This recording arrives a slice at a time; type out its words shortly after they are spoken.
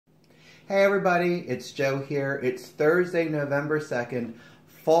Hey everybody, it's Joe here. It's Thursday, November 2nd.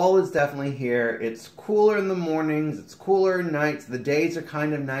 Fall is definitely here. It's cooler in the mornings, it's cooler at nights. The days are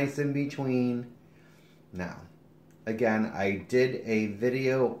kind of nice in between. Now, again, I did a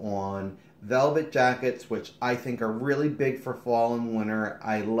video on velvet jackets, which I think are really big for fall and winter.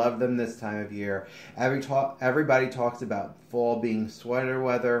 I love them this time of year. Everybody talks about fall being sweater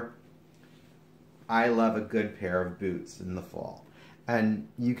weather. I love a good pair of boots in the fall. And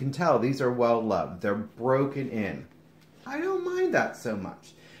you can tell these are well loved. They're broken in. I don't mind that so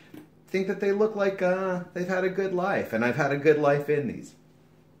much. Think that they look like they've had a good life, and I've had a good life in these.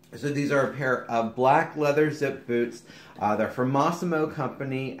 So these are a pair of black leather zip boots. They're from Mossimo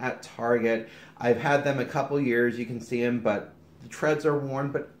Company at Target. I've had them a couple years. You can see them, but the treads are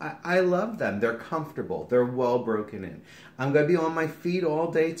worn, but I love them. They're comfortable. They're well broken in. I'm going to be on my feet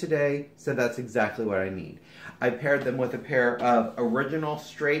all day today, so that's exactly what I need. I paired them with a pair of original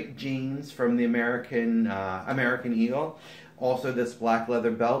straight jeans from the American Eagle. Also, this black leather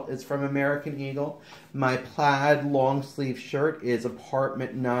belt is from American Eagle. My plaid long sleeve shirt is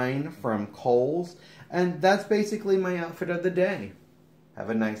Apartment 9 from Kohl's. And that's basically my outfit of the day. Have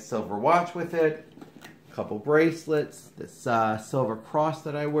a nice silver watch with it. A couple bracelets. This silver cross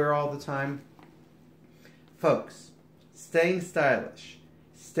that I wear all the time. Folks, staying stylish.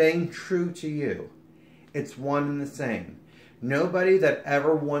 Staying true to you. It's one and the same. Nobody that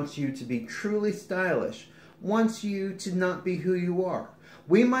ever wants you to be truly stylish wants you to not be who you are.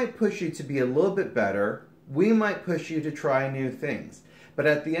 We might push you to be a little bit better. We might push you to try new things. But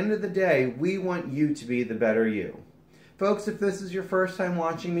at the end of the day, we want you to be the better you. Folks, if this is your first time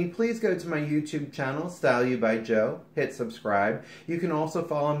watching me, please go to my YouTube channel, Style You by Joe. Hit subscribe. You can also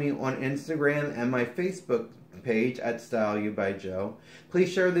follow me on Instagram and my Facebook page at Style You by Joe.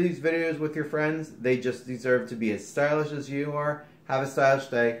 Please share these videos with your friends. They just deserve to be as stylish as you are. Have a stylish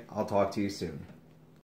day. I'll talk to you soon.